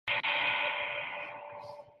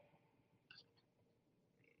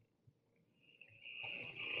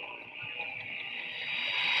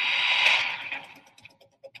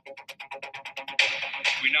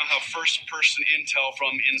have first-person intel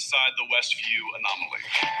from inside the Westview anomaly.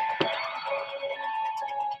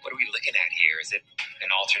 What are we looking at here? Is it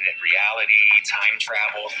an alternate reality, time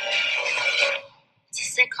travel? It's a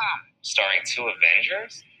sitcom. Starring 2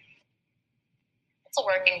 Avengers? It's a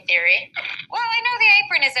working theory. Well, I know the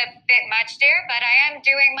apron is a bit much, dear, but I am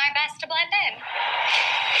doing my best to blend in.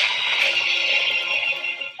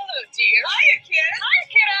 Hello, dear. Hiya, kid. Hi,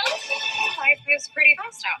 kiddo. Life is pretty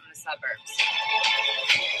fast out in the suburbs.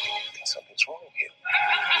 I think something's wrong here.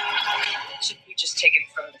 Should we just take it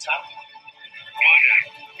from the top? Wanda.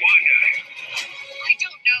 I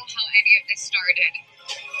don't know how any of this started.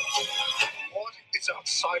 What is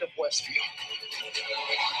outside of Westview?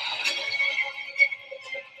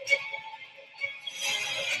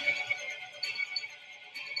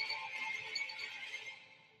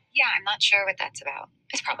 Yeah, I'm not sure what that's about.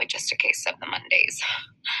 It's probably just a case of the Mondays.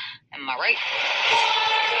 Am I right?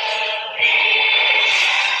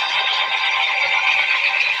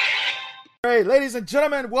 All right, ladies and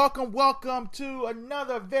gentlemen, welcome to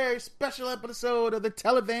another very special episode of the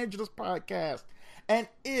Televangelist Podcast. And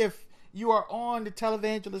if you are on the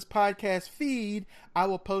Televangelist Podcast feed, I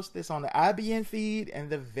will post this on the IBN feed and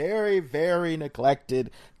the very, very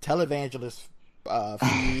neglected Televangelist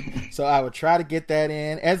feed. So I will try to get that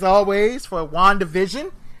in. As always, for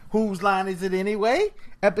WandaVision, whose line is it anyway?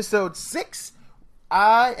 Episode 6.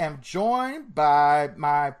 I am joined by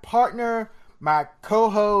my partner, my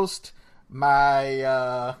co-host,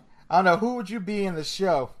 I don't know, who would you be in the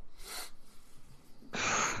show?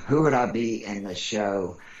 Who would I be in the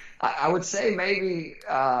show? I would say maybe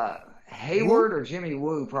Hayward or Jimmy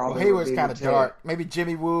Woo probably. Well, Hayward's kind of dark. Maybe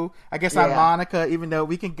Jimmy Woo. I guess I'm Monica, even though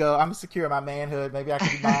we can go. I'm secure in my manhood. Maybe I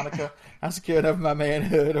can be Monica. I'm secure enough in my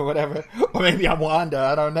manhood or whatever. Or maybe I'm Wanda.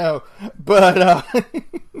 I don't know. But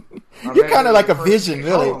you're kind of like a Vision,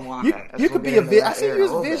 really. You could be a Vision. I see you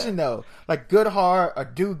as Vision, though. Like good heart, a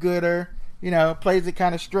do-gooder. You know, plays it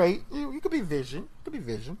kind of straight. You could be Vision.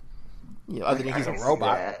 You know, other than he's a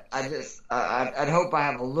robot. I'd hope I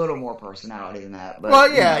have a little more personality than that. But,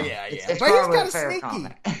 well, yeah. It's but he's kind of sneaky.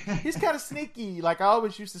 He's kind of sneaky. Like I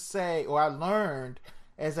always used to say, or I learned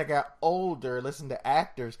as I got older, listening to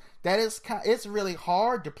actors, that it's really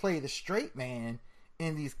hard to play the straight man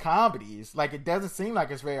in these comedies. Like it doesn't seem like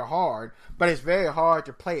it's very hard, but it's very hard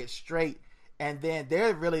to play it straight. And then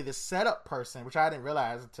they're really the setup person, which I didn't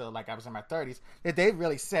realize until like I was in my 30s, that they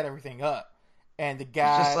really set everything up. And the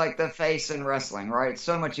guy, it's just like the face in wrestling, right? It's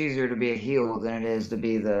so much easier to be a heel than it is to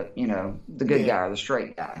be the good guy or the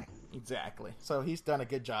straight guy. Exactly. So he's done a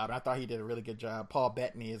good job. I thought he did a really good job. Paul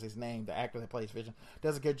Bettany is his name, the actor that plays Vision.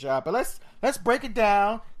 Does a good job. But let's break it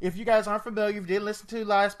down. If you guys aren't familiar, if you didn't listen to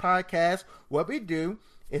last podcast, what we do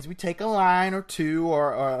is we take a line or two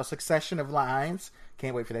or a succession of lines.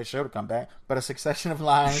 Can't wait for that show to come back. But a succession of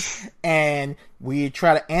lines, and we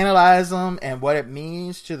try to analyze them and what it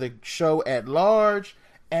means to the show at large.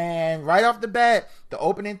 And right off the bat, the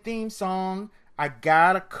opening theme song, I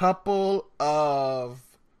got a couple of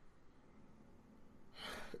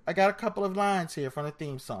lines here from the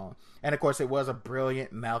theme song. And of course, it was a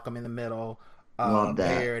brilliant Malcolm in the Middle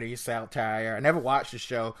parody, satire. I never watched the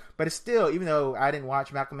show, but it's still, even though I didn't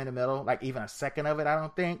watch Malcolm in the Middle, like even a second of it, I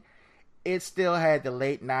don't think, it still had the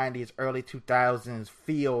late 90s, early 2000s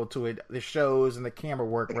feel to it. The shows and the camera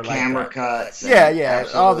work were like camera cuts. Yeah.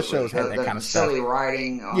 All the shows had that kind of stuff. Silly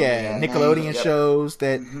writing. Nickelodeon shows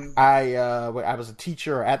that I was a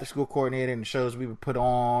teacher or after school coordinator, and the shows we would put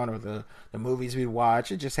on or the movies we'd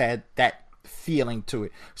watch. It just had that feeling to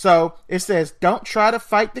it. So it says, don't try to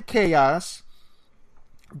fight the chaos.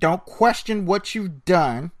 Don't question what you've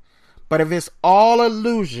done. But if it's all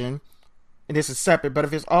illusion, and this is separate, but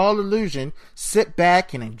if it's all illusion, sit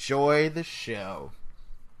back and enjoy the show.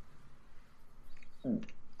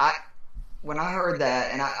 When I heard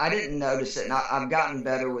that, and I didn't notice it, and I've gotten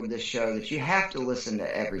better with this show, that you have to listen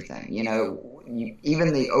to everything,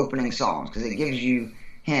 even the opening songs, because it gives you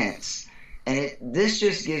hints. And this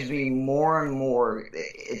just gives me more and more,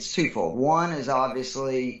 it's twofold. One is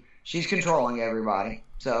obviously she's controlling everybody,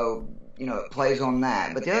 so, it plays on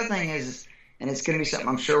that. But the other thing is, and it's going to be something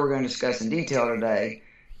I'm sure we're going to discuss in detail today,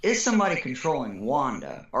 is somebody controlling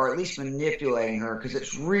Wanda, or at least manipulating her, because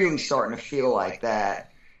it's really starting to feel like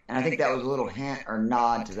that. And I think that was a little hint or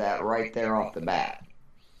nod to that right there off the bat.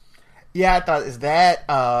 Yeah, I thought, is that,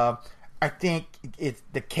 I think it's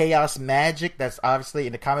the chaos magic that's obviously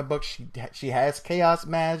in the comic book. She has chaos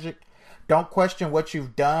magic. Don't question what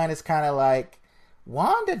you've done. It's kind of like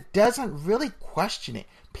Wanda doesn't really question it.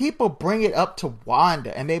 People bring it up to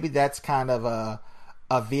Wanda, and maybe that's kind of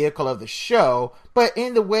a vehicle of the show, but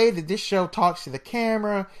in the way that this show talks to the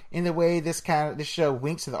camera, in the way this show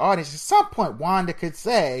winks to the audience, at some point Wanda could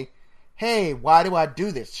say, hey, why do I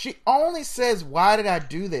do this? She only says, why did I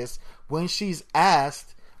do this, when she's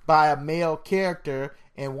asked by a male character.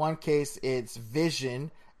 In one case, it's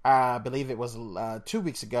Vision. I believe it was 2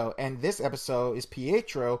 weeks ago. And this episode is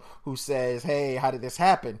Pietro, who says, hey, how did this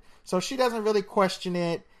happen? So she doesn't really question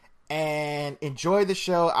it and enjoy the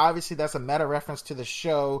show. Obviously, that's a meta reference to the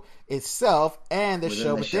show itself and the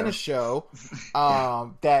show within the show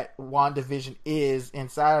that WandaVision is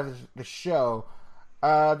inside of the show.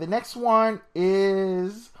 The next one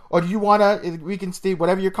is... Or do you want to... We can, Steve,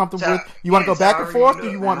 whatever you're comfortable with. You want to go back and forth, or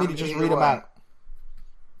you want me to just read them out?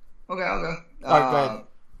 Okay, I'll go. All right, go ahead.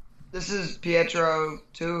 This is Pietro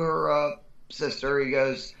to her sister. He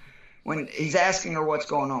goes... When he's asking her what's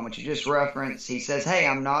going on, which you just referenced, he says, hey,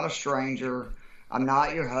 I'm not a stranger. I'm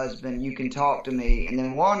not your husband. You can talk to me. And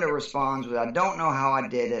then Wanda responds with, I don't know how I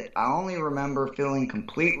did it. I only remember feeling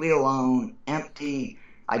completely alone, empty.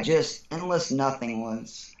 I just endless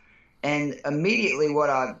nothingness. And immediately what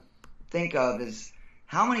I think of is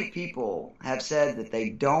how many people have said that they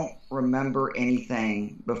don't remember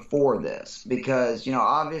anything before this? Because,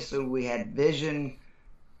 obviously we had Vision,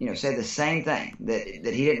 say the same thing, that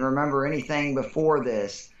he didn't remember anything before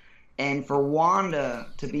this. And for Wanda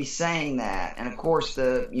to be saying that, and of course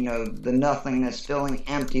the nothingness, feeling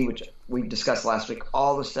empty, which we discussed last week,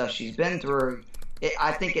 all the stuff she's been through,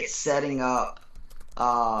 I think it's setting up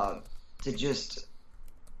to just...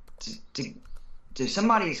 To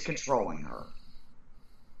somebody's controlling her.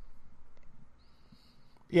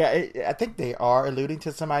 Yeah, I think they are alluding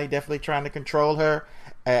to somebody definitely trying to control her.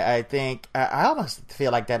 I think I almost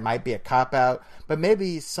feel like that might be a cop-out, but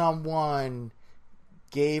maybe someone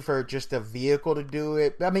gave her just a vehicle to do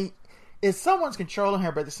it. I mean, if someone's controlling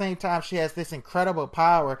her, but at the same time she has this incredible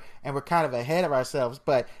power and we're kind of ahead of ourselves,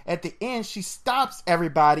 but at the end she stops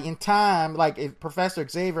everybody in time, like Professor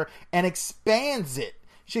Xavier, and expands it.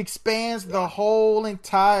 She expands the whole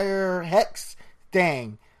entire Hex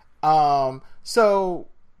thing. So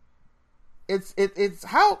it's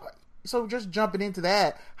how... So just jumping into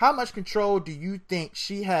that, how much control do you think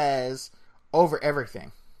she has over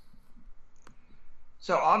everything?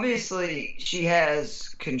 So obviously she has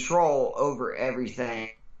control over everything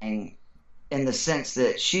in the sense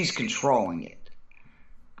that she's controlling it.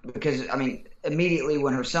 Because, immediately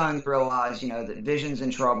when her sons realize, that Vision's in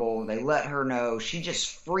trouble, they let her know, she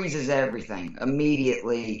just freezes everything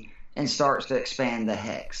immediately and starts to expand the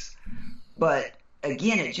Hex. But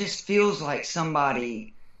again, it just feels like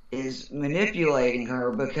somebody is manipulating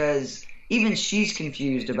her, because even she's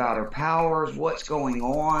confused about her powers, what's going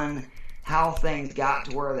on, how things got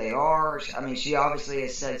to where they are. She obviously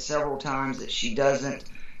has said several times that she doesn't,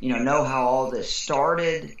 know how all this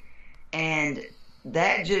started. And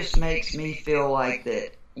that just makes me feel like that,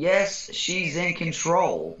 yes, she's in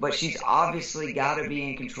control, but she's obviously got to be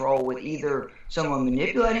in control with either someone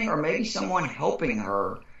manipulating or maybe someone helping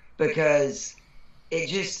her, because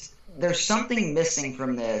there's something missing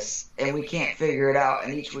from this and we can't figure it out,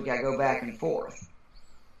 and each week I go back and forth.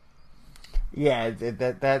 Yeah,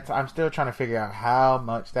 that's I'm still trying to figure out how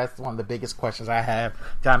much. That's one of the biggest questions I have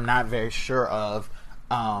that I'm not very sure of,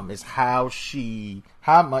 is how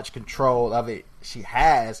much control of it she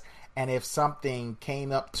has, and if something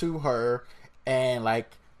came up to her, and like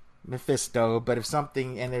Mephisto, but if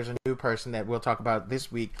something, and there's a new person that we'll talk about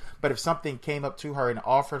this week, but if something came up to her and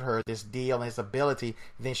offered her this deal and this ability,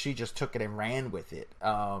 then she just took it and ran with it.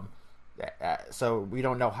 So we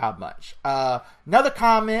don't know how much. Another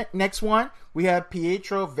comment, next one, we have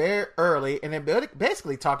Pietro very early, and they're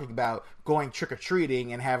basically talking about going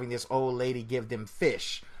trick-or-treating and having this old lady give them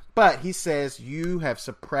fish. But he says, you have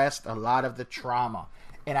suppressed a lot of the trauma.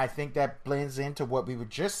 And I think that blends into what we were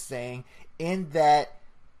just saying, in that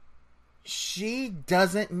she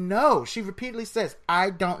doesn't know. She repeatedly says, I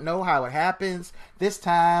don't know how it happens. This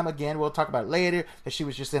time, again, we'll talk about it later, that she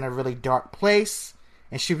was just in a really dark place,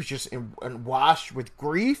 and she was just washed with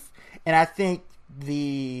grief. And I think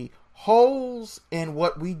the holes in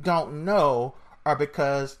what we don't know are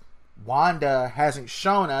because Wanda hasn't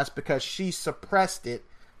shown us, because she suppressed it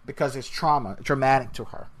because it's traumatic to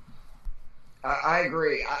her. I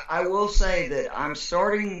agree. I will say that I'm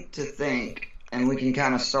starting to think, and we can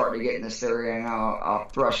kind of start to get in this theory, and I'll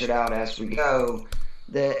thrush it out as we go,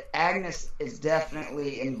 that Agnes is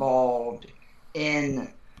definitely involved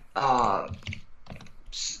in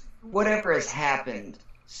whatever has happened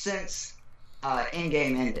since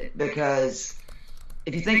Endgame ended. Because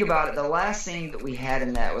if you think about it, the last scene that we had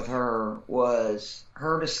in that with her was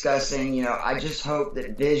her discussing, I just hope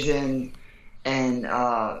that Vision and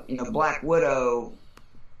Black Widow,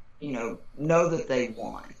 know that they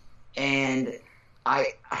won, and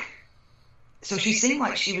so she seemed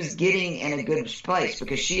like she was getting in a good place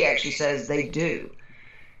because she actually says they do.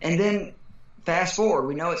 And then fast forward,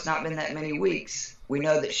 we know it's not been that many weeks. We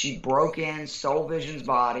know that she broke in, stole Vision's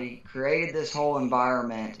body, created this whole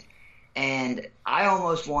environment. And I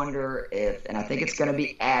almost wonder if, and I think it's going to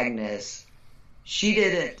be Agnes,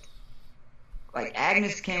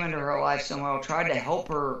 Agnes came into her life somehow, tried to help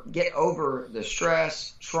her get over the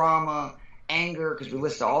stress, trauma, anger, because we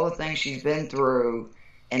listed all the things she's been through.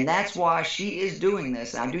 And that's why she is doing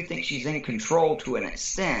this. And I do think she's in control to an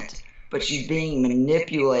extent, but she's being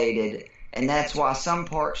manipulated. And that's why some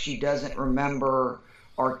parts she doesn't remember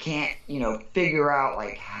or can't, figure out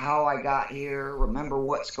like how I got here, remember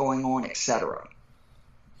what's going on, etc.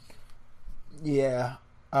 Yeah.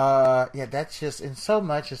 That's just, and so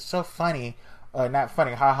much, it's so funny, not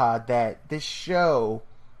funny, haha, that this show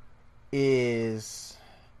is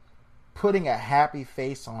putting a happy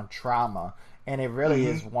face on trauma. And it really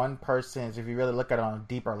is one person's, if you really look at it on a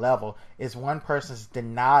deeper level, is one person's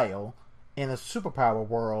denial in the superpower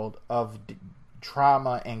world of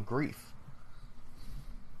trauma and grief.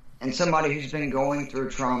 And somebody who's been going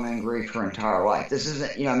through trauma and grief her entire life. This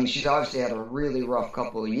isn't, she's obviously had a really rough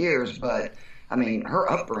couple of years, but,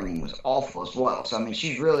 her upbringing was awful as well. So,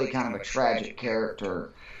 she's really kind of a tragic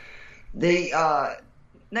character. The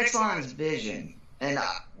next line is Vision. And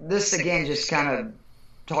this, again, just kind of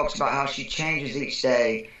talks about how she changes each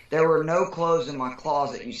day. There were no clothes in my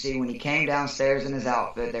closet. You see, when he came downstairs in his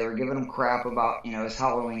outfit, they were giving him crap about, his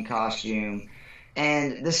Halloween costume.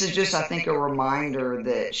 And this is just, I think, a reminder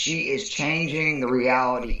that she is changing the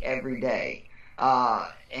reality every day.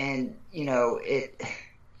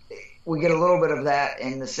 We get a little bit of that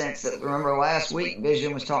in the sense that, remember last week,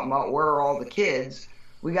 Vision was talking about where are all the kids?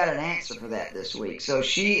 We got an answer for that this week. So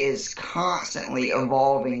she is constantly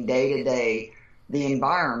evolving day to day the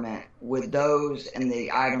environment with those and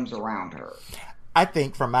the items around her. I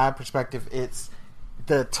think from my perspective, it's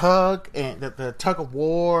the tug and the tug of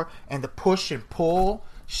war and the push and pull.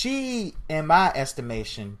 She, in my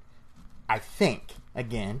estimation, I think,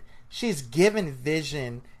 again, she's given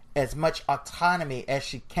Vision as much autonomy as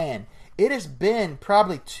she can. It has been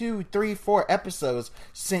probably 2, 3, 4 episodes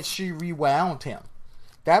since she rewound him.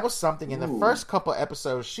 That was something in the first couple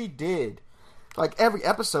episodes she did. Like every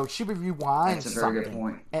episode, she would rewind something. That's a very good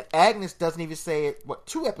point. And Agnes doesn't even say it,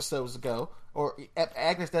 2 episodes ago, or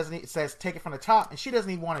Agnes says take it from the top, and she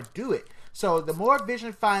doesn't even want to do it. So the more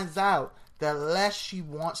Vision finds out, the less she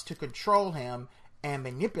wants to control him and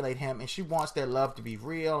manipulate him, and she wants their love to be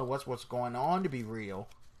real and what's going on to be real.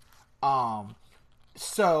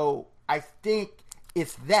 So I think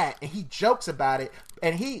it's that, and he jokes about it,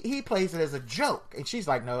 and he plays it as a joke, and she's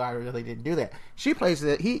like, no, I really didn't do that. She plays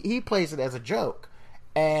it, he plays it as a joke,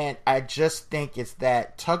 and I just think it's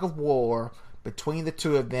that tug of war between the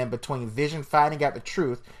two of them, between Vision finding out the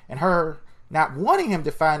truth and her not wanting him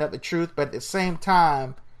to find out the truth, but at the same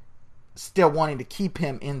time still wanting to keep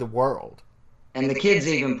him in the world. And the kids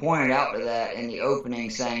even pointed out to that in the opening,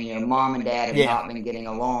 saying, Mom and Dad have not been getting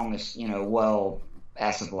along as, well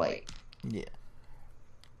as of late. Yeah.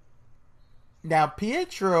 Now,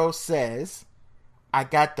 Pietro says, I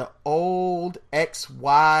got the old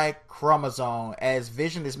XY chromosome, as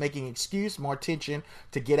Vision is making excuse, more tension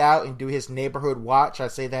to get out and do his neighborhood watch. I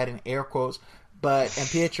say that in air quotes. And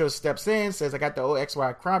Pietro steps in, says, I got the old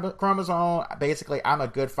XY chromosome. Basically, I'm a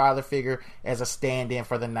good father figure as a stand-in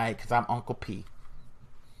for the night because I'm Uncle P.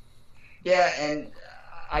 Yeah, and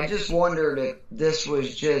I just wondered if this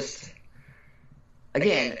was just,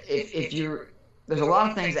 again, if you're, there's a lot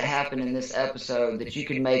of things that happen in this episode that you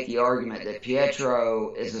could make the argument that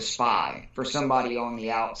Pietro is a spy for somebody on the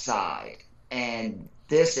outside. And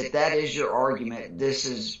this, if that is your argument, this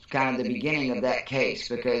is kind of the beginning of that case,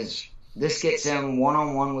 because this gets him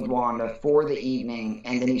one-on-one with Wanda for the evening,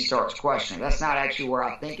 and then he starts questioning. That's not actually where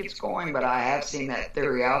I think it's going, but I have seen that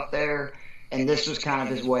theory out there, and this was kind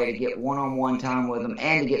of his way to get one-on-one time with him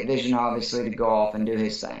and to get Vision, obviously, to go off and do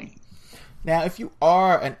his thing. Now, if you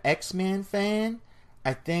are an X-Men fan,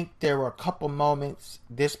 I think there were a couple moments,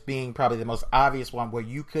 this being probably the most obvious one, where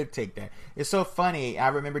you could take that. It's so funny. I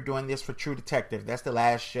remember doing this for True Detective. That's the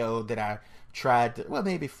last show that I tried to, well,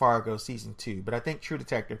 maybe Fargo season 2, but I think True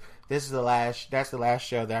Detective, that's the last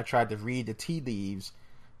show that I tried to read the tea leaves,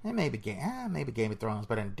 and maybe Game of Thrones,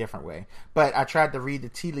 but in a different way. But I tried to read the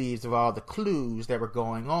tea leaves of all the clues that were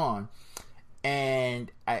going on,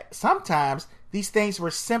 and sometimes these things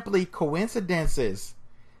were simply coincidences.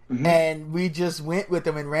 And we just went with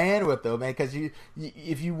them and ran with them, and because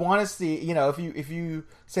if you want to see, if you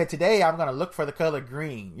said today I'm going to look for the color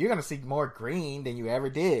green, you're going to see more green than you ever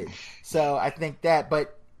did. So I think that,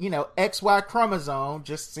 but XY chromosome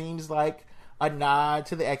just seems like a nod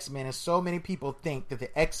to the X-Men, and so many people think that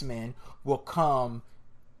the X-Men will come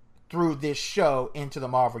through this show into the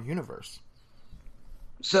Marvel Universe.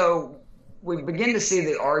 So we begin to see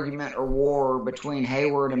the argument or war between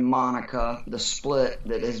Hayward and Monica, the split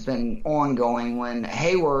that has been ongoing, when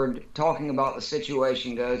Hayward, talking about the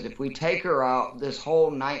situation, goes, if we take her out, this whole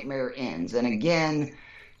nightmare ends. And again,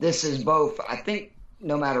 this is both, I think,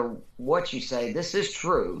 no matter what you say, this is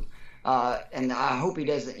true. And I hope he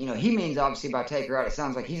doesn't, he means obviously by take her out, it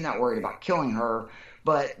sounds like he's not worried about killing her,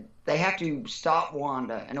 but they have to stop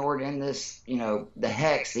Wanda in order to end this, the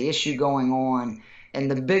hex, the issue going on. And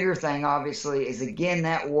the bigger thing, obviously, is, again,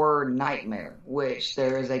 that word nightmare, which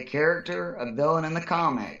there is a character, a villain in the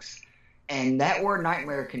comics, and that word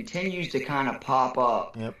nightmare continues to kind of pop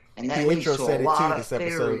up. Yep. And that leads to a lot of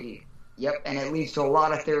theory. Yep, and it leads to a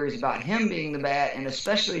lot of theories about him being the bad, and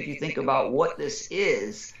especially if you think about what this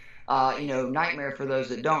is. Nightmare, for those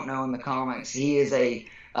that don't know in the comics, he is a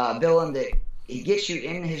villain that he gets you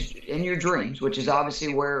in your dreams, which is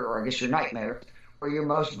obviously or I guess your nightmare, where you're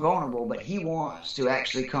most vulnerable, but he wants to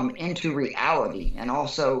actually come into reality and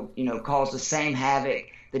also, cause the same havoc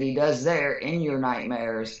that he does there in your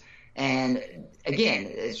nightmares. And again,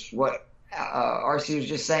 it's what RC was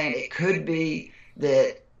just saying. It could be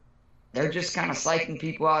that they're just kind of psyching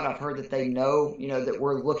people out. I've heard that they know, that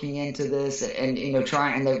we're looking into this and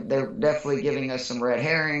trying, and they're definitely giving us some red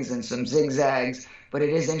herrings and some zigzags. But it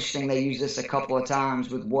is interesting they use this a couple of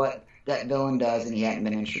times with what that villain does, and he hadn't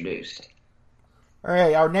been introduced. All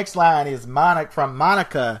right, our next line is from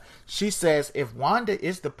Monica. She says, if Wanda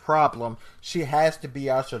is the problem, she has to be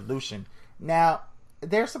our solution. Now,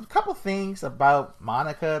 there's a couple things about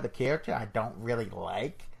Monica, the character, I don't really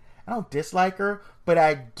like. I don't dislike her, but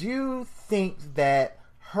I do think that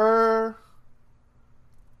her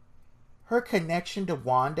connection to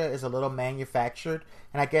Wanda is a little manufactured,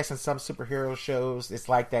 and I guess in some superhero shows it's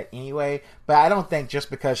like that anyway, but I don't think just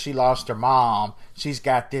because she lost her mom, she's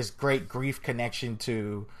got this great grief connection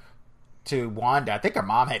to Wanda. I think her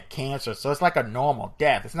mom had cancer, so it's like a normal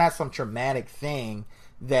death. It's not some traumatic thing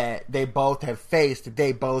that they both have faced, that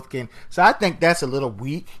they both can. So I think that's a little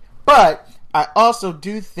weak, but I also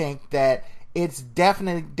do think that it's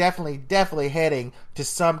definitely heading to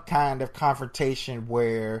some kind of confrontation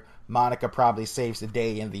where Monica probably saves the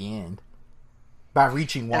day in the end by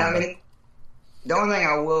reaching Wanda. The only thing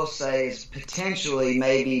I will say is potentially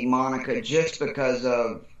maybe Monica, just because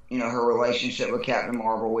of her relationship with Captain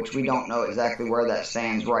Marvel, which we don't know exactly where that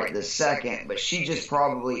stands right this second, but she just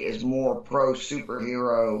probably is more pro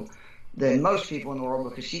superhero than most people in the world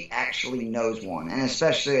because she actually knows one, and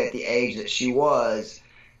especially at the age that she was.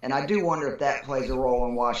 And I do wonder if that plays a role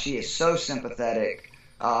in why she is so sympathetic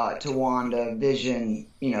to Wanda Vision,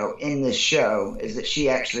 in this show, is that she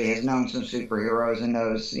actually has known some superheroes and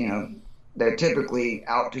knows, they're typically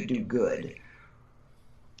out to do good.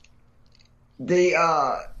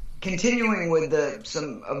 The continuing with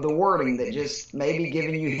some of the wording that just maybe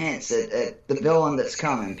giving you hints at the villain that's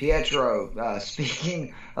coming. Pietro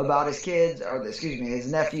speaking about his kids,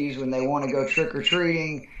 his nephews when they want to go trick or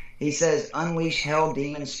treating. He says, "Unleash hell,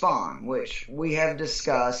 demon spawn," which we have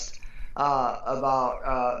discussed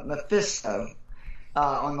about Mephisto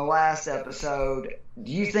on the last episode.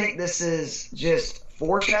 Do you think this is just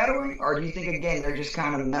foreshadowing, or do you think, again, they're just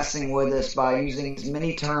kind of messing with us by using as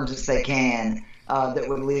many terms as they can that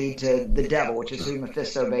would lead to the devil, which is who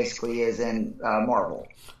Mephisto basically is in Marvel?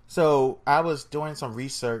 So I was doing some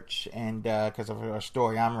research, and because of a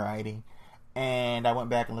story I'm writing, and I went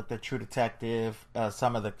back and looked at True Detective,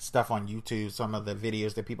 some of the stuff on YouTube, some of the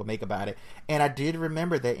videos that people make about it. And I did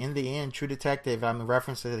remember that in the end, True Detective, I'm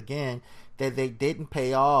referencing it again, that they didn't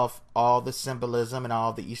pay off all the symbolism and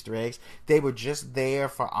all the Easter eggs. They were just there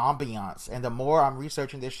for ambiance. And the more I'm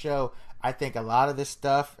researching this show, I think a lot of this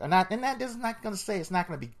stuff, and that is not going to say it's not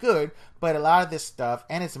going to be good, but a lot of this stuff,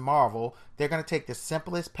 and it's Marvel, they're going to take the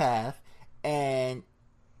simplest path, and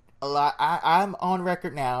I'm on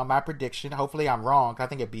record now, my prediction, hopefully I'm wrong, I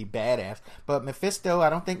think it'd be badass, but Mephisto,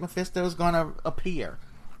 I don't think Mephisto is going to appear.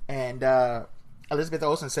 And Elizabeth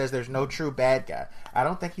Olsen says there's no true bad guy. I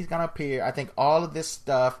don't think he's going to appear. I think all of this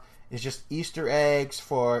stuff is just Easter eggs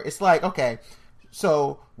it's like, okay,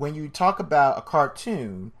 so when you talk about a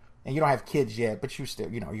cartoon, and you don't have kids yet, but you still,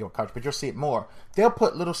 you're a cartoon, but you'll see it more. They'll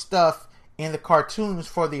put little stuff in the cartoons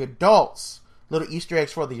for the adults, little Easter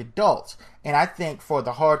eggs for the adults. And I think for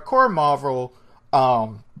the hardcore Marvel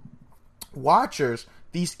watchers,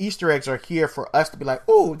 these Easter eggs are here for us to be like,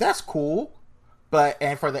 oh, that's cool.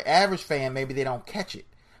 And for the average fan, maybe they don't catch it.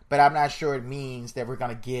 But I'm not sure it means that we're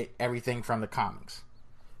going to get everything from the comics.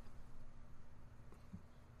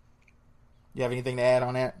 You have anything to add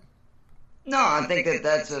on that? No, I think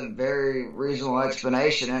that's a very reasonable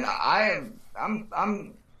explanation, and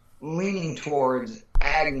I'm leaning towards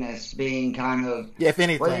Agnes being kind of, if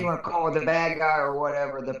anything, whether you want to call her the bad guy or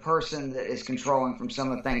whatever, the person that is controlling from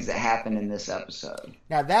some of the things that happened in this episode.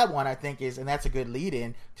 Now that one I think is, and that's a good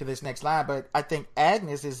lead-in to this next line, but I think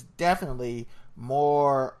Agnes is definitely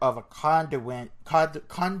more of a conduit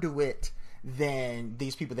than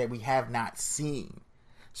these people that we have not seen.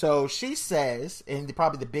 So she says, in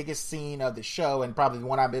probably the biggest scene of the show, and probably the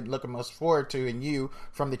one I've been looking most forward to, and you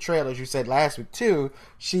from the trailers you said last week too,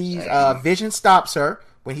 Vision stops her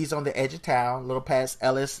when he's on the edge of town, a little past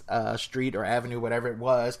Ellis Street or Avenue, whatever it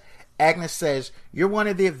was. Agnes says, "You're one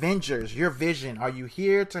of the Avengers. You're Vision. Are you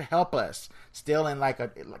here to help us?" Still in like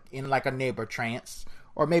a neighbor trance.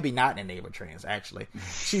 Or maybe not in a neighbor trance, actually.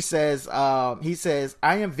 She says, he says,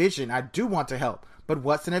 "I am Vision. I do want to help. But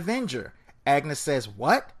what's an Avenger?" Agnes says,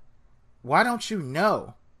 "What? Why don't you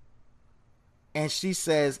know?" And she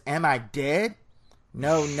says, "Am I dead?"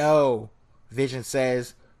 No. Vision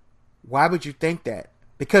says, "Why would you think that?"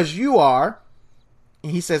 "Because you are."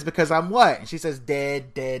 And he says, "Because I'm what?" And she says,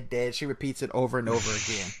 "Dead, dead, dead." She repeats it over and over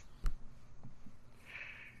again.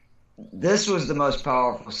 This was the most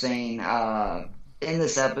powerful scene in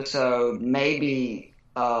this episode, maybe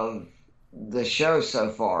of the show so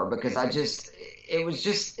far, because it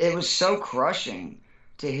was so crushing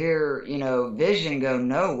to hear, Vision go,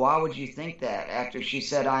 "No, why would you think that?" after she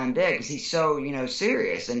said, "I am dead," because he's so,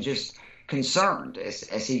 serious and just concerned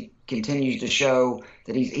as he continues to show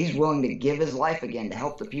that he's willing to give his life again to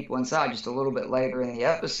help the people inside just a little bit later in the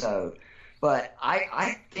episode. But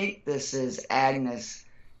I think this is Agnes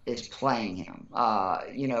is playing him.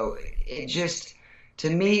 It just, to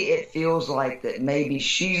me, it feels like that maybe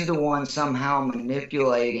she's the one somehow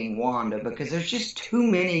manipulating Wanda, because there's just too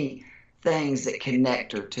many things that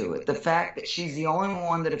connect her to it. The fact that she's the only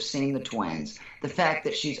one that have seen the twins, the fact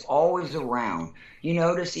that she's always around. You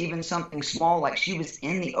notice even something small, like she was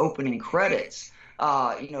in the opening credits,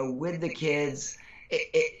 with the kids.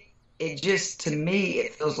 It just, to me,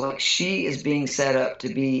 it feels like she is being set up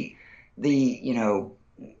to be the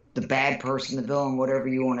bad person, the villain, whatever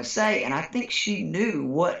you want to say. And I think she knew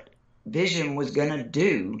what Vision was going to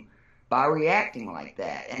do by reacting like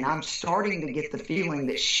that. And I'm starting to get the feeling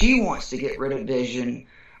that she wants to get rid of Vision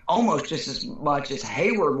almost just as much as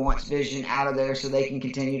Hayward wants Vision out of there so they can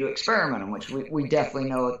continue to experiment on, which we definitely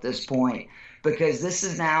know at this point. Because this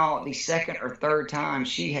is now the second or third time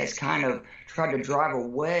she has kind of tried to drive a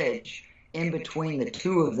wedge in between the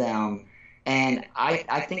two of them. And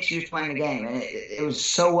I think she was playing the game, and it was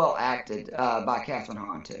so well acted by Catherine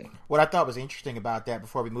Hahn, too. What I thought was interesting about that,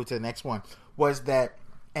 before we move to the next one, was that,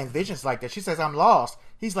 and Vision's like that, she says, "I'm lost."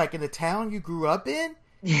 He's like, "In the town you grew up in?"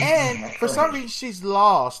 And for some reason, she's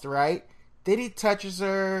lost, right? Then he touches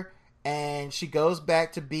her, and she goes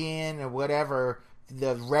back to being, or whatever,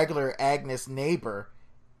 the regular Agnes neighbor.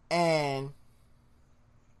 And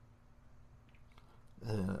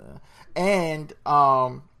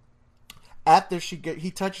after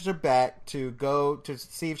he touches her back to go to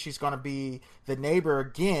see if she's going to be the neighbor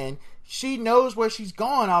again, she knows where she's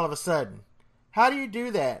gone all of a sudden. How do you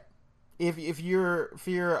do that? If you're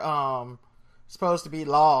supposed to be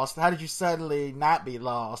lost, how did you suddenly not be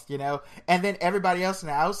lost, And then everybody else in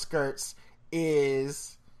the outskirts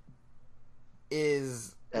is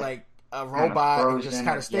like a robot and just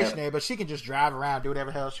kind of stationary, but she can just drive around, do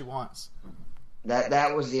whatever the hell she wants.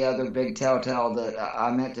 That was the other big telltale that I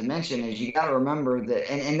meant to mention, is you got to remember that,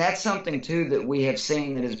 and that's something too that we have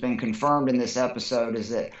seen that has been confirmed in this episode, is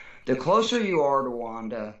that the closer you are to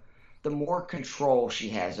Wanda, the more control she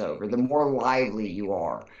has over, the more lively you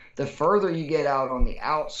are. The further you get out on the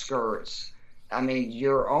outskirts, I mean,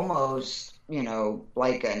 you're almost,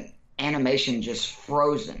 like an animation just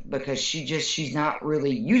frozen, because she's not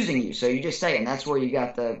really using you. So you just say, and that's where you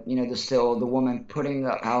got the still the woman putting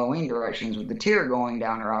up Halloween directions with the tear going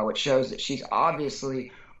down her eye, which shows that she's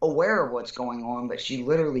obviously aware of what's going on, but she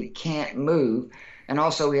literally can't move. And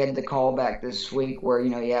also we had the callback this week where,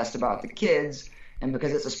 he asked about the kids, and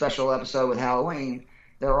because it's a special episode with Halloween,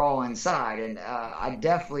 they're all inside. And I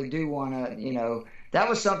definitely do want to, that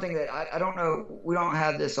was something that I don't know, we don't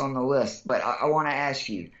have this on the list, but I want to ask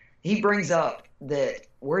you. He brings up that,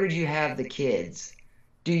 where did you have the kids?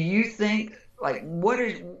 Do you think,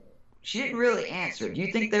 she didn't really answer. Do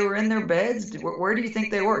you think they were in their beds? Where do you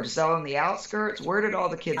think they were? Just out on the outskirts? Where did all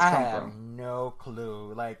the kids come from? I have no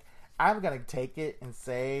clue. I'm gonna take it and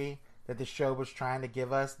say that the show was trying to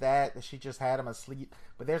give us that she just had him asleep.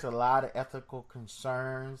 But there's a lot of ethical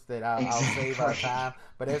concerns that I'll save our time.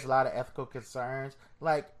 But there's a lot of ethical concerns.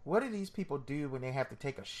 Like, what do these people do when they have to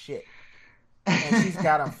take a shit? And she's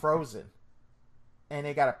got them frozen. And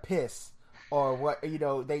they got to piss. Or what, you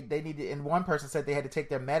know, they need to, and one person said they had to take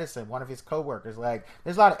their medicine, one of his coworkers. Like,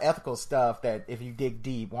 there's a lot of ethical stuff that if you dig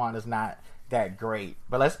deep, Wanda's not that great.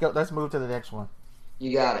 But let's move to the next one.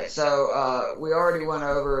 You got it. So we already went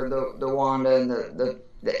over the Wanda and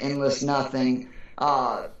the endless nothing.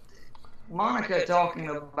 Monica talking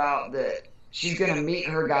about that she's going to meet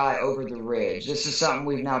her guy over the ridge. This is something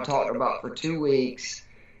we've now talked about for 2 weeks.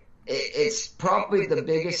 It's probably the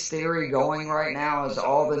biggest theory going right now is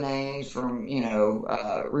all the names from, you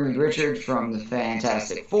know, Reed Richards from the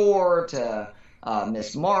Fantastic Four to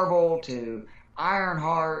Miss Marvel to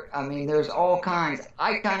Ironheart. I mean, there's all kinds.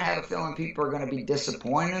 I kind of have a feeling people are going to be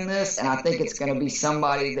disappointed in this, and I think it's going to be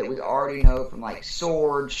somebody that we already know from like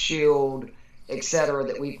Sword, Shield, etc.,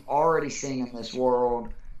 that we've already seen in this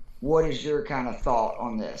world. What is your kind of thought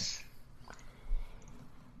on this?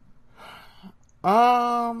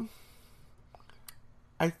 I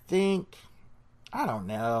think, I don't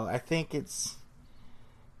know. I think it's,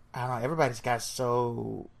 I don't know. Everybody's got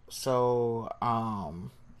so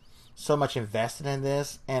much invested in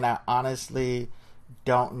this, and I honestly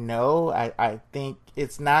don't know. I think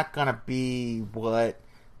it's not gonna be what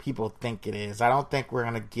people think it is. I don't think we're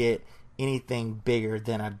gonna get anything bigger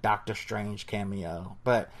than a Doctor Strange cameo,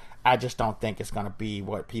 but I just don't think it's gonna be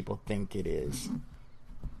what people think it is.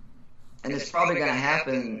 And it's probably going to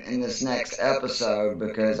happen in this next episode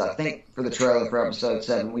because I think for the trailer for episode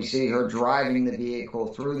 7, we see her driving the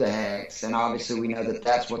vehicle through the hex, and obviously we know that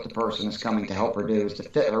that's what the person is coming to help her do, is to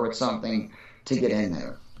fit her with something to get in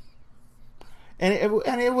there. And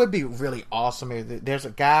it would be really awesome if there's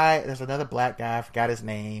another black guy, I forgot his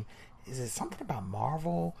name. Is it something about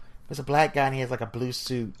Marvel? There's a black guy and he has like a blue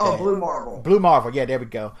suit. Blue Marvel. Blue Marvel, yeah, there we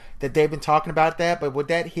go. That they've been talking about that, but would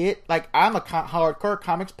that hit? Like, I'm a hardcore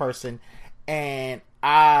comics person, and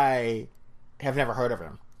I have never heard of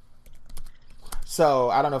him. So,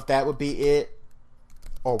 I don't know if that would be it,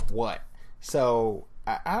 or what. So,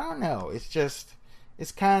 I don't know. It's just,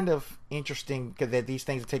 it's kind of interesting because that these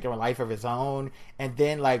things are taking a life of its own, and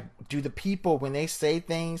then, like, do the people, when they say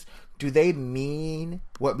things, do they mean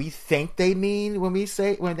what we think they mean when they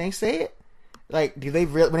say it? Like, do they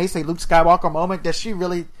when they say Luke Skywalker moment, does she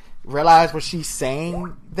really realize what she's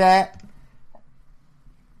saying? That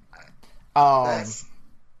that's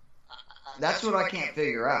what I can't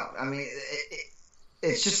figure out. I mean,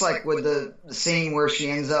 it's just like with the scene where she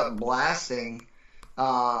ends up blasting.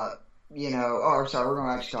 I'm sorry, we're going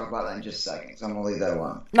to actually talk about that in just a second, so I'm going to leave that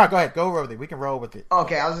alone. No, go ahead. Go with it. We can roll with it.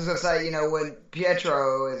 Okay, I was just going to say, when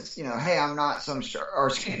Pietro is, hey, I'm not some or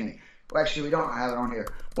excuse me. Well, actually, we don't have it on here.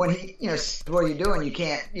 When he, what are you doing? You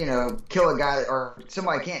can't, kill a guy, or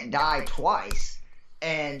somebody can't die twice.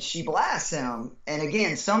 And she blasts him. And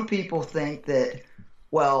again, some people think that,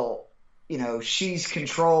 well, she's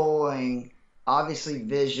controlling, obviously,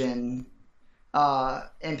 Vision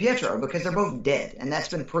and Pietro, because they're both dead, and that's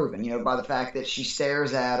been proven, by the fact that she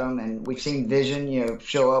stares at him, and we've seen Vision,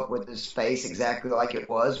 show up with his face exactly like it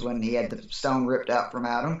was when he had the stone ripped out from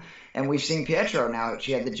Adam, and we've seen Pietro now.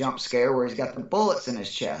 She had the jump scare where he's got the bullets in his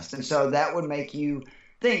chest, and so that would make you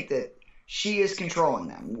think that she is controlling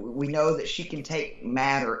them. We know that she can take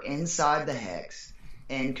matter inside the hex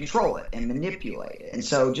and control it and manipulate it, and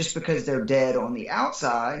so just because they're dead on the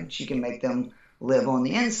outside, she can make them live on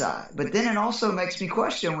the inside. But then it also makes me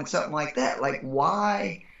question with something like that, like,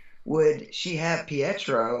 why would she have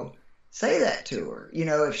Pietro say that to her,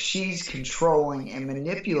 if she's controlling and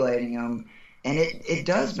manipulating him? And it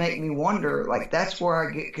does make me wonder, like, that's where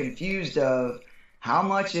I get confused of how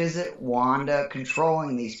much is it Wanda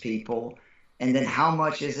controlling these people, and then how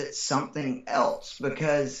much is it something else?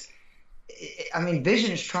 Because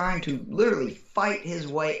Vision is trying to literally fight his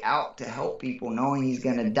way out to help people, knowing he's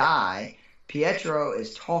going to die. Pietro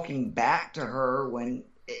is talking back to her when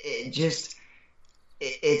it's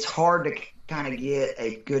hard to kind of get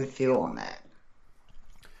a good feel on that.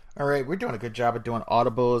 All right, we're doing a good job of doing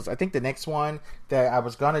audibles. I think the next one that I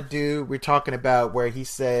was going to do, we're talking about where he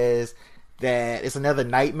says that it's another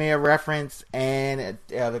Nightmare reference, and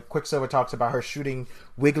the Quicksilver talks about her shooting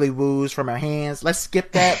wiggly woos from her hands. Let's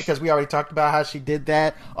skip that because we already talked about how she did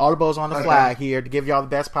that. Audibles on the fly here to give y'all the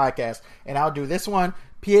best podcast. And I'll do this one.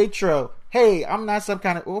 Pietro, hey, I'm not some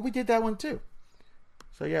kind of... Well, we did that one too.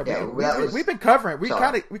 So yeah, we've been covering. We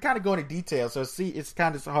kind of go into detail. So it's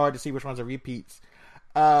kind of hard to see which ones are repeats.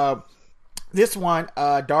 This one,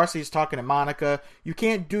 Darcy's talking to Monica. You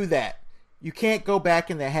can't do that. You can't go back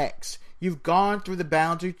in the hex. You've gone through the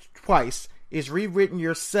boundary twice. It's rewritten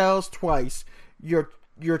your cells twice.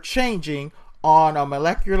 You're changing on a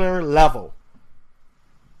molecular level.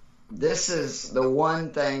 This is the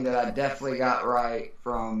one thing that I definitely got right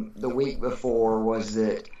from the week before, was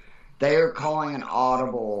that they are calling an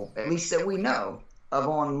audible, at least that we know of,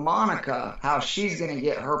 on Monica, how she's going to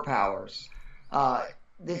get her powers.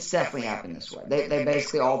 It's definitely happened this way. They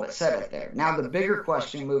basically all but said it there. Now, the bigger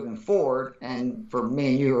question moving forward, and for me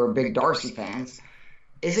and you who are big Darcy fans,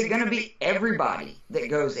 is it going to be everybody that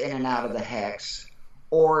goes in and out of the hex,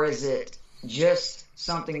 or is it just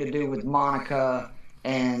something to do with Monica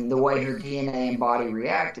and the way her DNA and body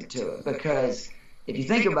reacted to it? Because if you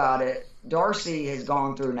think about it, Darcy has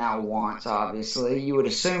gone through now once, obviously. You would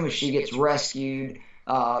assume if she gets rescued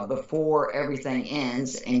before everything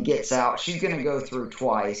ends and gets out, she's going to go through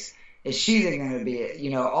twice. Is she then going to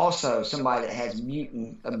be, also somebody that has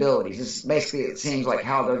mutant abilities? This is basically, it seems like,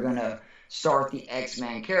 how they're going to start the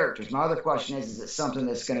X-Men characters. My other question is it something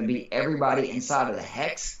that's going to be everybody inside of the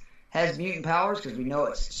Hex has mutant powers? Because we know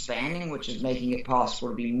it's expanding, which is making it possible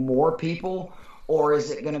to be more people. Or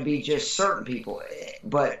is it going to be just certain people?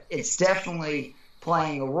 But it's definitely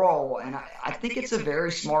playing a role. And I think it's a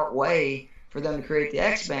very smart way for them to create the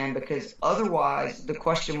X-Men, because otherwise the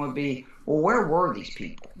question would be, well, where were these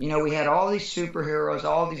people? We had all these superheroes,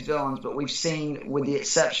 all these villains, but we've seen, with the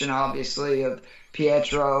exception, obviously, of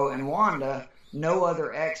Pietro and Wanda, no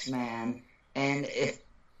other X-Men. And if,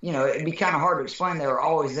 it'd be kind of hard to explain. They were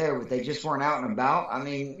always there, but they just weren't out and about. I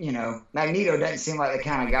mean, Magneto doesn't seem like the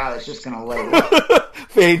kind of guy that's just going to lay low.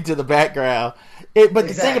 Fade to the background. But Exactly.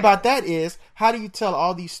 The thing about that is, how do you tell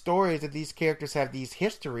all these stories that these characters have these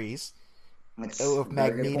histories of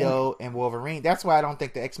Magneto and Wolverine? That's why I don't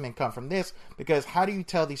think the X-Men come from this, because how do you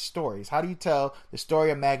tell these stories? How do you tell the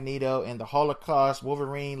story of Magneto and the Holocaust,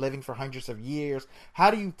 Wolverine living for hundreds of years?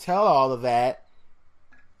 How do you tell all of that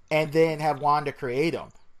and then have Wanda create them?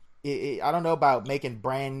 I don't know about making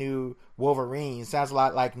brand new Wolverine. Sounds a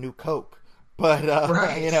lot like New Coke. But,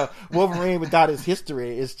 right. Wolverine without his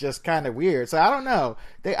history is just kind of weird. So I don't know.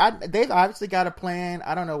 They've obviously got a plan.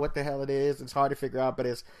 I don't know what the hell it is. It's hard to figure out, but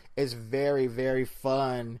it's very, very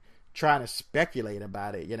fun trying to speculate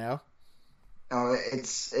about it, Oh,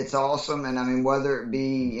 it's awesome. And I mean, whether it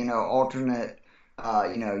be, alternate,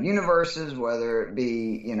 universes, whether it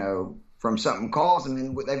be, from something caused. I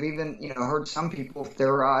mean, they've even, heard some people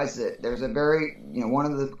theorize that there's a very, one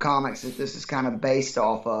of the comics that this is kind of based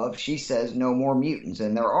off of, she says no more mutants,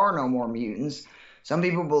 and there are no more mutants. Some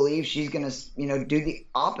people believe she's going to, do the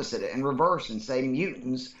opposite in reverse and say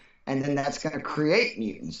mutants, and then that's going to create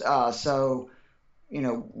mutants. So,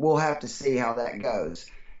 we'll have to see how that goes.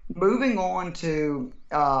 Moving on to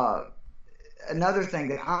another thing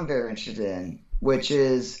that I'm very interested in, which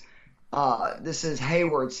is, this is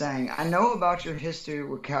Hayward saying, I know about your history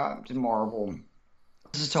with Captain Marvel.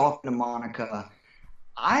 This is talking to Monica.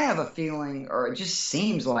 I have a feeling, or it just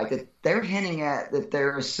seems like, that they're hinting at that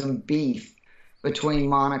there is some beef between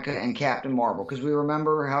Monica and Captain Marvel. Because we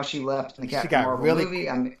remember how she left in the Captain Marvel movie.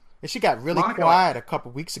 And she got really quiet a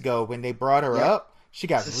couple weeks ago when they brought her up. She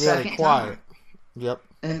got really quiet. Yep.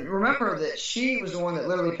 And remember that she was the one that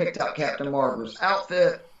literally picked out Captain Marvel's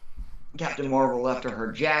outfit. Captain Marvel left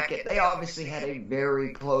her jacket. They obviously had a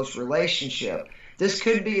very close relationship. This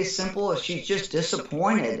could be as simple as she's just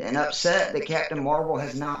disappointed and upset that Captain Marvel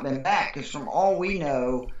has not been back. Because from all we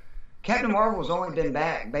know, Captain Marvel has only been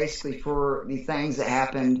back basically for the things that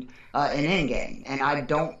happened in Endgame. And I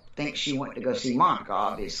don't think she went to go see Monica,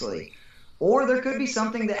 obviously. Or there could be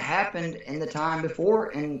something that happened in the time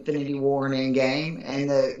before Infinity War and Endgame and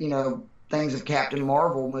the, things of Captain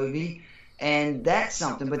Marvel movie. And that's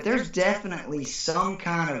something. But there's definitely some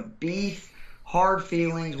kind of beef, hard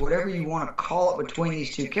feelings, whatever you want to call it, between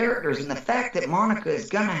these two characters. And the fact that Monica is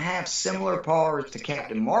going to have similar powers to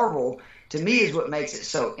Captain Marvel, to me, is what makes it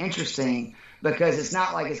so interesting. Because it's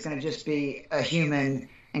not like it's going to just be a human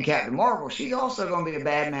and Captain Marvel. She's also going to be a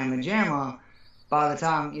bad man pajama by the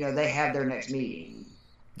time, they have their next meeting.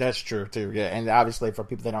 That's true too, yeah. And obviously, for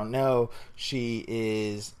people that don't know, she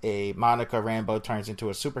is Monica Rambeau turns into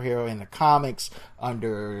a superhero in the comics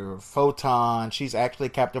under Photon. She's actually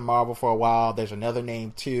Captain Marvel for a while. There's another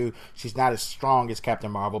name too. She's not as strong as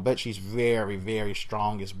Captain Marvel, but she's very, very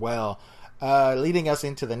strong as well. Leading us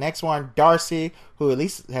into the next one, Darcy, who at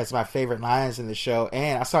least has my favorite lines in the show.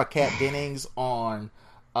 And I saw Kat Dennings on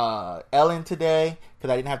Ellen today because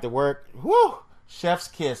I didn't have to work. Whew! Chef's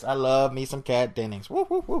kiss. I love me some Kat Dennings. Woo,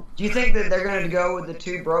 woo, woo. Do you think that they're going to go with the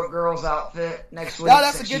two broke girls outfit next week? No,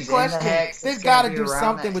 that's a since good she's in the question. Hex? They've It's got gonna to be do around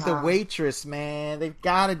something that with the time. waitress, man. They've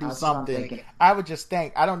got to do That's what I'm something. thinking. I would just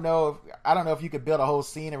think. I don't know if you could build a whole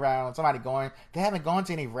scene around somebody going. They haven't gone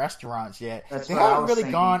to any restaurants yet. That's They what I haven't was really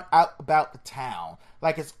thinking. gone out about the town.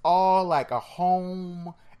 Like it's all like a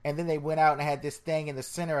home. And then they went out and had this thing in the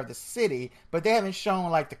center of the city, but they haven't shown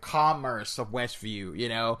like the commerce of Westview, you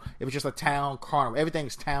know? It was just a town carnival.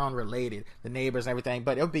 Everything's town related, the neighbors and everything,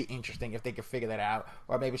 but it would be interesting if they could figure that out.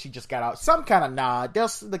 Or maybe she just got out some kind of nod. They'll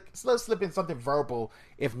slip in something verbal,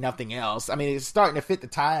 if nothing else. I mean, it's starting to fit the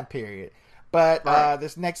time period. But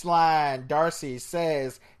this next line, Darcy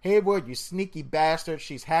says, Haywood, you sneaky bastard.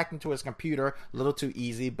 She's hacked into his computer. A little too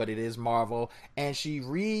easy, but it is Marvel. And she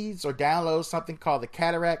reads or downloads something called the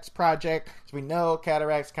Cataracts Project. So we know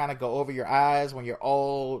cataracts kind of go over your eyes when you're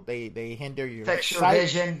old. They hinder your Affects your sight.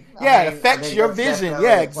 vision. Yeah, I it mean, affects I think your that's vision. definitely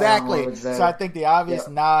Yeah, the play on exactly. words there. So I think the obvious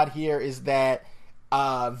Yep. nod here is that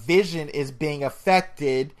vision is being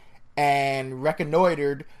affected and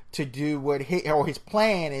reconnoitered to do what his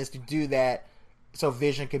plan is to do that. So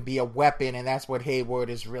Vision can be a weapon, and that's what Hayward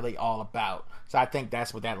is really all about. So I think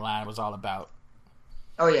that's what that line was all about.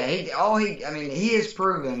 Oh yeah, he has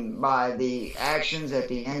proven by the actions at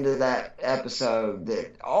the end of that episode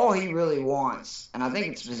that all he really wants, and I think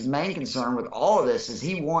it's his main concern with all of this, is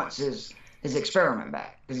he wants his experiment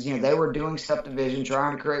back. Because they were doing stuff to Vision,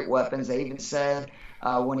 trying to create weapons. They even said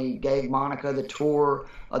when he gave Monica the tour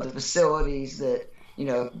of the facilities that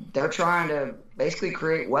they're trying to basically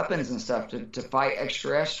create weapons and stuff to fight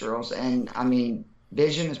extraterrestrials. And I mean,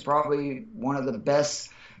 Vision is probably one of the best,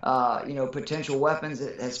 potential weapons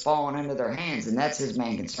that has fallen into their hands, and that's his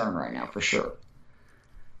main concern right now, for sure.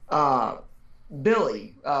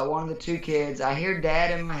 Billy, one of the two kids, I hear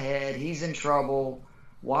Dad in my head. He's in trouble.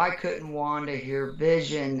 Why couldn't Wanda hear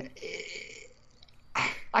Vision?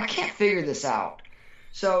 I can't figure this out.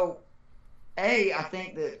 So, I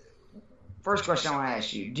think that. First question I want to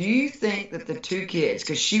ask you, do you think that the two kids,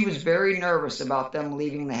 because she was very nervous about them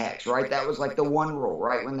leaving the Hex, right? That was like the one rule,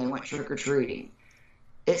 right, when they went trick-or-treating.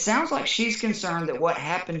 It sounds like she's concerned that what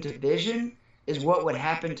happened to Vision is what would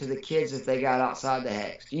happen to the kids if they got outside the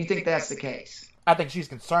Hex. Do you think that's the case? I think she's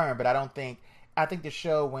concerned, but I think the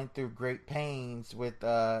show went through great pains with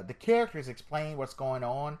the characters explain what's going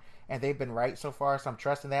on, and they've been right so far, so I'm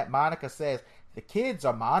trusting that. Monica says the kids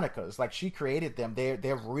are Monica's. Like, she created them.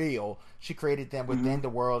 They're real. She created them within the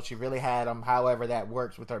world. She really had them, however that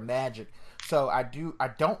works with her magic. So I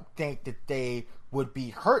don't think that they would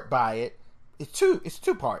be hurt by it. It's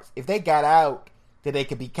two parts. If they got out, that they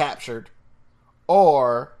could be captured,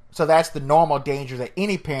 or so that's the normal danger that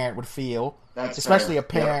any parent would feel. That's especially fair. a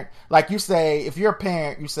parent. Yep. Like you say, if you're a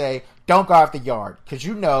parent, you say, don't go out the yard. Because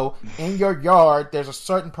in your yard, there's a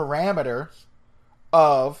certain parameter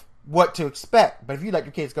of what to expect. But if you let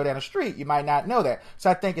your kids go down the street, you might not know that.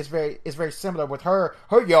 So I think it's very similar with her.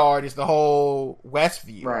 Her yard is the whole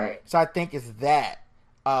Westview. Right. So I think it's that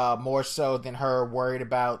more so than her worried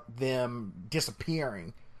about them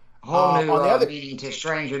disappearing. Whole new on the other meaning to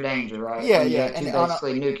stranger danger, right? Yeah, When you yeah. got two And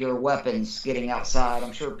basically nuclear weapons getting outside.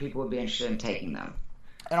 I'm sure people would be interested in taking them.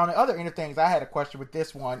 And on the other end of things, I had a question with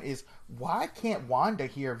this one is, why can't Wanda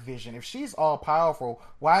hear Vision? If she's all powerful,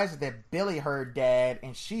 why is it that Billy heard Dad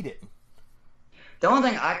and she didn't? The only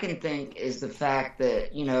thing I can think is the fact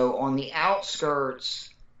that, on the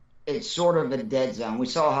outskirts, it's sort of a dead zone. We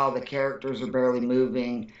saw how the characters are barely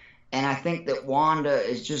moving, and I think that Wanda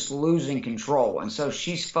is just losing control. And so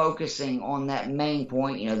she's focusing on that main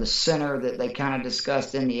point, the center that they kind of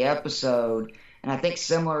discussed in the episode. And I think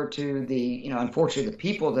similar to the, unfortunately, the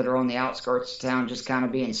people that are on the outskirts of town just kind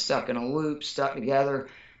of being stuck in a loop, stuck together.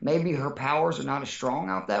 Maybe her powers are not as strong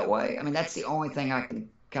out that way. I mean, that's the only thing I can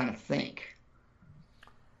kind of think.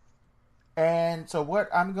 And so what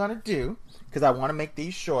I'm going to do, because I want to make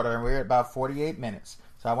these shorter, and we're at about 48 minutes.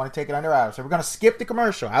 So I want to take it under hours. So we're going to skip the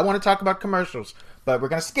commercial. I want to talk about commercials, but we're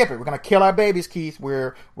going to skip it. We're going to kill our babies, Keith.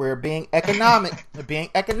 We're being economic. We're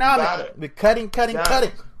being economic. We're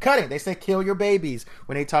cutting. They say kill your babies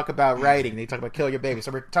when they talk about writing. They talk about kill your babies.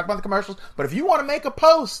 So we're talking about the commercials. But if you want to make a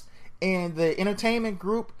post in the entertainment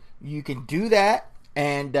group, you can do that.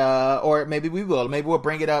 And or maybe we will. Maybe we'll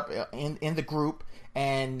bring it up in the group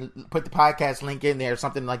and put the podcast link in there,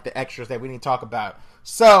 something like the extras that we need to talk about.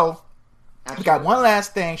 So we got one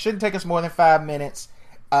last thing. Shouldn't take us more than 5 minutes.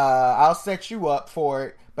 I'll set you up for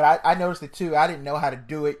it. But I noticed it too. I didn't know how to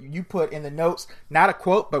do it. You put in the notes, not a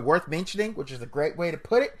quote, but worth mentioning, which is a great way to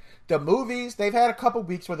put it. The movies, they've had a couple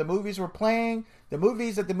weeks where the movies were playing. The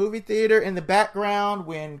movies at the movie theater in the background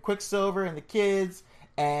when Quicksilver and the kids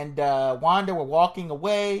and Wanda were walking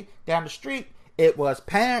away down the street. It was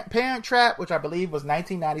Parent Trap, which I believe was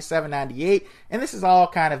 1997-98. And this is all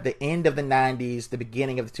kind of the end of the 90s, the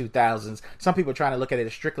beginning of the 2000s. Some people are trying to look at it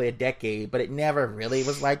as strictly a decade, but it never really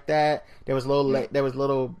was like that. There was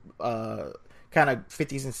little kind of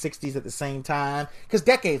 50s and 60s at the same time. Because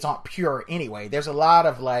decades aren't pure anyway. There's a lot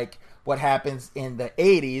of like what happens in the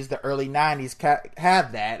 80s, the early 90s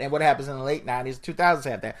have that. And what happens in the late 90s, 2000s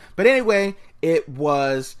have that. But anyway, it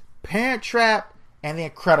was Parent Trap and The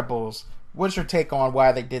Incredibles. What's your take on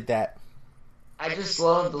why they did that? I just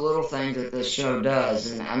love the little things that this show does.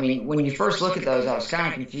 And I mean, when you first look at those, I was kind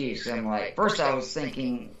of confused. I'm like, first I was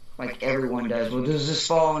thinking, like everyone does, well, does this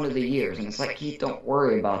fall into the years? And it's like, Keith, don't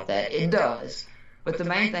worry about that. It does. But the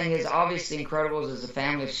main thing is, obviously, Incredibles is a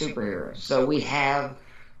family of superheroes. So we have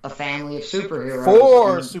a family of superheroes.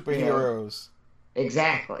 4 superheroes.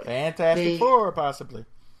 Exactly. Fantastic Four, possibly.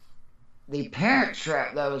 The Parent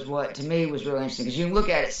Trap, though, is what, to me, was really interesting. Because you can look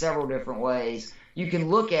at it several different ways. You can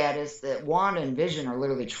look at it that Wanda and Vision are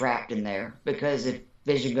literally trapped in there. Because if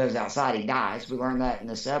Vision goes outside, he dies. We learned that in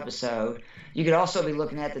this episode. You could also be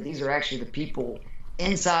looking at that these are actually the people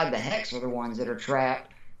inside the Hex are the ones that are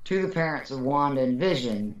trapped to the parents of Wanda and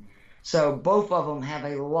Vision. So both of them have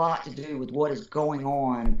a lot to do with what is going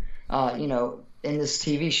on, in this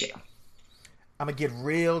TV show. I'm going to get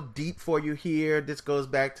real deep for you here. This goes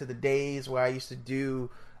back to the days where I used to do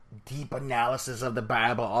deep analysis of the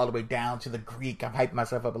Bible all the way down to the Greek. I'm hyping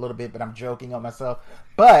myself up a little bit, but I'm joking on myself.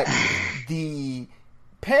 But the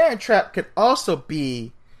Parent Trap could also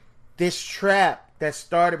be this trap that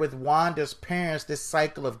started with Wanda's parents, this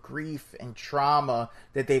cycle of grief and trauma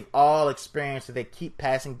that they've all experienced that they keep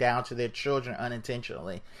passing down to their children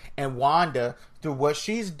unintentionally. And Wanda, through what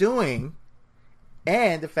she's doing,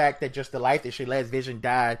 and the fact that just the life that she led, Vision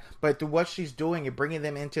died, but through what she's doing and bringing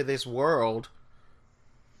them into this world,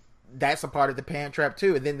 that's a part of the Parent Trap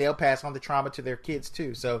too. And then they'll pass on the trauma to their kids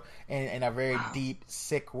too. So in a very deep,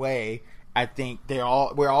 sick way, I think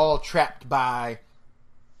we're all trapped by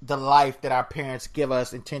the life that our parents give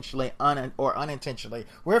us intentionally or unintentionally.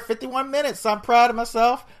 We're at 51 minutes, so I'm proud of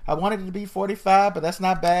myself. I wanted it to be 45, but that's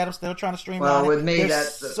not bad. I'm still trying to streamline. Well, with me,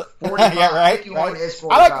 that's 45. Yeah, right. Is 45.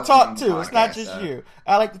 I like to talk too. It's not just you.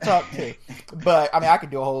 I like to talk too. But I mean, I could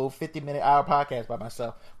do a whole 50-minute hour podcast by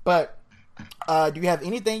myself. But do you have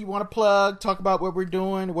anything you want to plug? Talk about what we're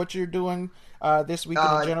doing, what you're doing this week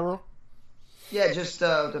in general. Yeah, just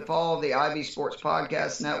to follow the IB Sports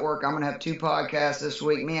Podcast Network. I'm going to have 2 podcasts this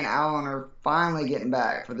week. Me and Alan are finally getting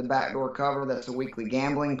back for the Backdoor Cover. That's a weekly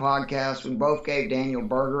gambling podcast. We both gave Daniel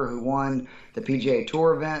Berger, who won the PGA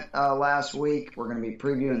Tour event last week. We're going to be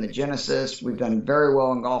previewing the Genesis. We've done very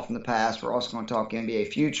well in golf in the past. We're also going to talk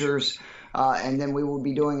NBA futures. And then we will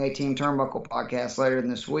be doing a Team Turnbuckle podcast later in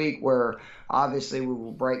this week where obviously we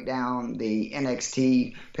will break down the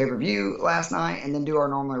NXT pay-per-view last night and then do our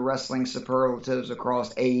normal wrestling superlatives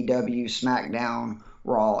across AEW, SmackDown,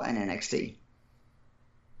 Raw, and NXT.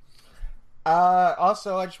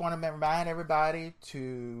 Also, I just want to remind everybody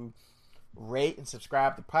to rate and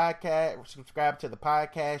subscribe to the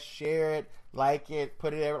podcast, share it, like it,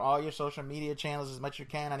 put it on all your social media channels as much as you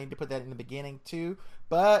can. I need to put that in the beginning too.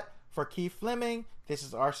 But for Keith Fleming, this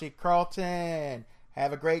is RC Carlton.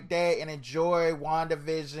 Have a great day and enjoy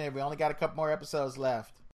WandaVision. We only got a couple more episodes left.